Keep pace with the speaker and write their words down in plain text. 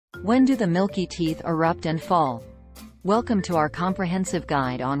When do the milky teeth erupt and fall? Welcome to our comprehensive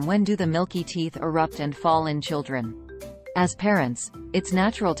guide on when do the milky teeth erupt and fall in children. As parents, it's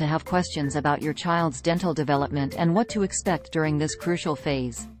natural to have questions about your child's dental development and what to expect during this crucial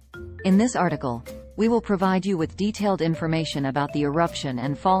phase. In this article, we will provide you with detailed information about the eruption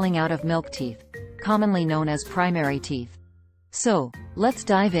and falling out of milk teeth, commonly known as primary teeth. So, let's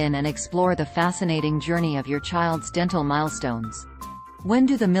dive in and explore the fascinating journey of your child's dental milestones. When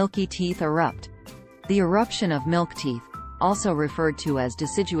do the milky teeth erupt? The eruption of milk teeth, also referred to as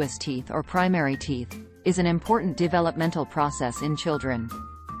deciduous teeth or primary teeth, is an important developmental process in children.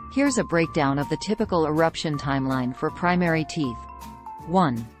 Here's a breakdown of the typical eruption timeline for primary teeth.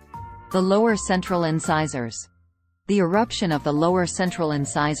 1. The lower central incisors. The eruption of the lower central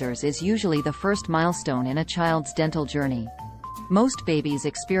incisors is usually the first milestone in a child's dental journey. Most babies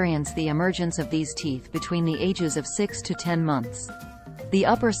experience the emergence of these teeth between the ages of 6 to 10 months. The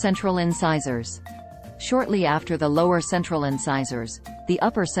upper central incisors. Shortly after the lower central incisors, the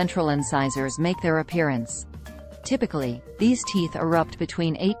upper central incisors make their appearance. Typically, these teeth erupt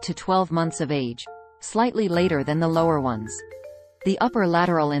between 8 to 12 months of age, slightly later than the lower ones. The upper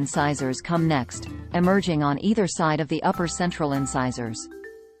lateral incisors come next, emerging on either side of the upper central incisors.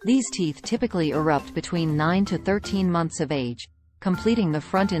 These teeth typically erupt between 9 to 13 months of age, completing the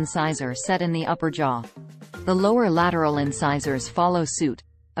front incisor set in the upper jaw. The lower lateral incisors follow suit,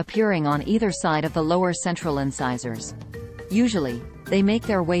 appearing on either side of the lower central incisors. Usually, they make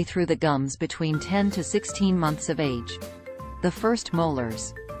their way through the gums between 10 to 16 months of age. The first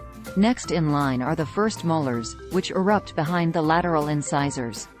molars. Next in line are the first molars, which erupt behind the lateral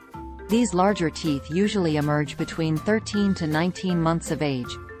incisors. These larger teeth usually emerge between 13 to 19 months of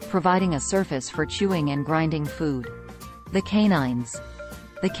age, providing a surface for chewing and grinding food. The canines.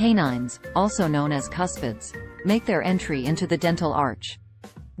 The canines, also known as cuspids, make their entry into the dental arch.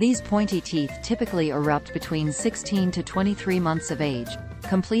 These pointy teeth typically erupt between 16 to 23 months of age,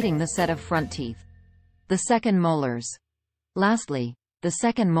 completing the set of front teeth. The second molars. Lastly, the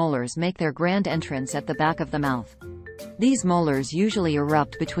second molars make their grand entrance at the back of the mouth. These molars usually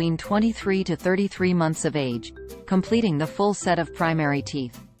erupt between 23 to 33 months of age, completing the full set of primary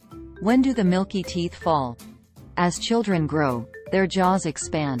teeth. When do the milky teeth fall? As children grow, their jaws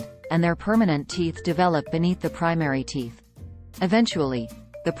expand, and their permanent teeth develop beneath the primary teeth. Eventually,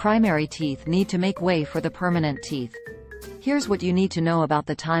 the primary teeth need to make way for the permanent teeth. Here's what you need to know about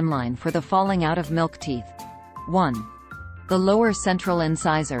the timeline for the falling out of milk teeth. 1. The lower central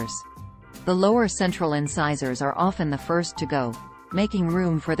incisors. The lower central incisors are often the first to go, making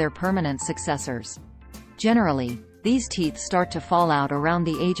room for their permanent successors. Generally, these teeth start to fall out around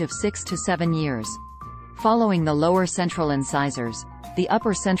the age of 6 to 7 years. Following the lower central incisors, the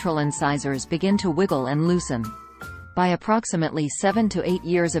upper central incisors begin to wiggle and loosen. By approximately 7 to 8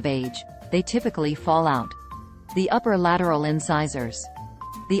 years of age, they typically fall out. The upper lateral incisors.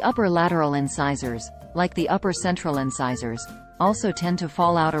 The upper lateral incisors, like the upper central incisors, also tend to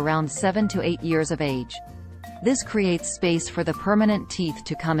fall out around 7 to 8 years of age. This creates space for the permanent teeth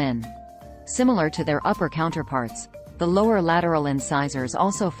to come in. Similar to their upper counterparts, the lower lateral incisors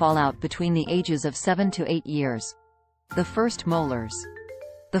also fall out between the ages of 7 to 8 years. The first molars.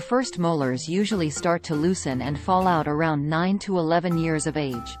 The first molars usually start to loosen and fall out around 9 to 11 years of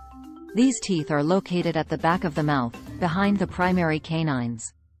age. These teeth are located at the back of the mouth, behind the primary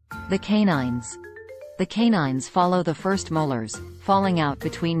canines. The canines. The canines follow the first molars, falling out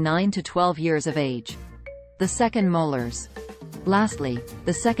between 9 to 12 years of age. The second molars. Lastly,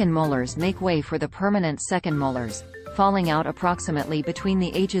 the second molars make way for the permanent second molars, falling out approximately between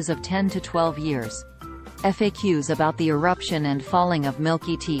the ages of 10 to 12 years. FAQs about the eruption and falling of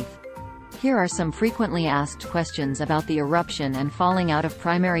milky teeth. Here are some frequently asked questions about the eruption and falling out of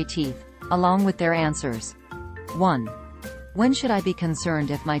primary teeth, along with their answers. 1. When should I be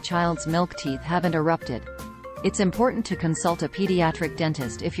concerned if my child's milk teeth haven't erupted? It's important to consult a pediatric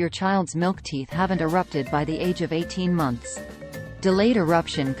dentist if your child's milk teeth haven't erupted by the age of 18 months. Delayed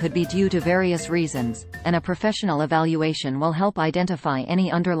eruption could be due to various reasons, and a professional evaluation will help identify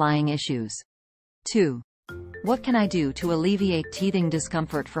any underlying issues. 2. What can I do to alleviate teething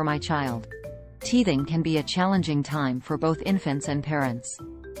discomfort for my child? Teething can be a challenging time for both infants and parents.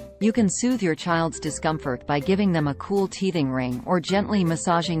 You can soothe your child's discomfort by giving them a cool teething ring or gently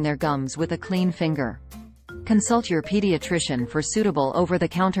massaging their gums with a clean finger. Consult your pediatrician for suitable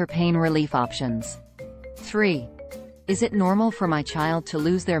over-the-counter pain relief options. 3. Is it normal for my child to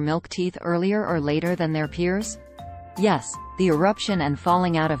lose their milk teeth earlier or later than their peers? Yes, the eruption and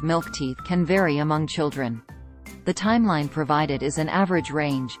falling out of milk teeth can vary among children. The timeline provided is an average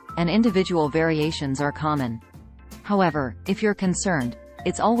range, and individual variations are common. However, if you're concerned,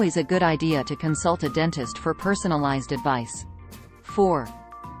 It's always a good idea to consult a dentist for personalized advice. 4.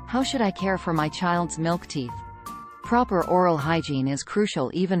 How should I care for my child's milk teeth? Proper oral hygiene is crucial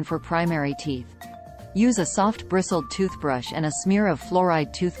even for primary teeth. Use a soft bristled toothbrush and a smear of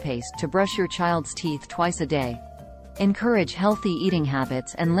fluoride toothpaste to brush your child's teeth twice a day. Encourage healthy eating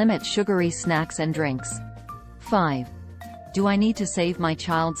habits and limit sugary snacks and drinks. 5. Do I need to save my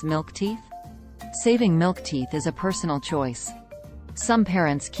child's milk teeth? Saving milk teeth is a personal choice. Some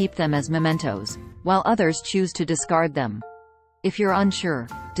parents keep them as mementos, while others choose to discard them. If you're unsure,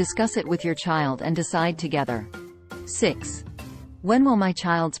 discuss it with your child and decide together. 6. When will my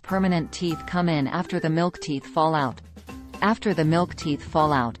child's permanent teeth come in after the milk teeth fall out? After the milk teeth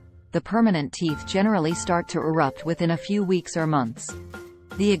fall out, the permanent teeth generally start to erupt within a few weeks or months.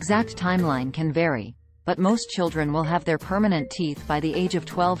 The exact timeline can vary, but most children will have their permanent teeth by the age of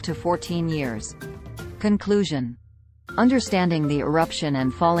 12 to 14 years. Conclusion. Understanding the eruption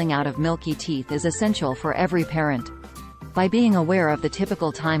and falling out of milky teeth is essential for every parent. By being aware of the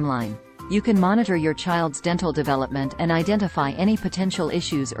typical timeline, you can monitor your child's dental development and identify any potential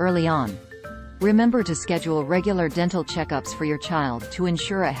issues early on. Remember to schedule regular dental checkups for your child to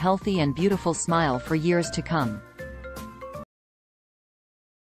ensure a healthy and beautiful smile for years to come.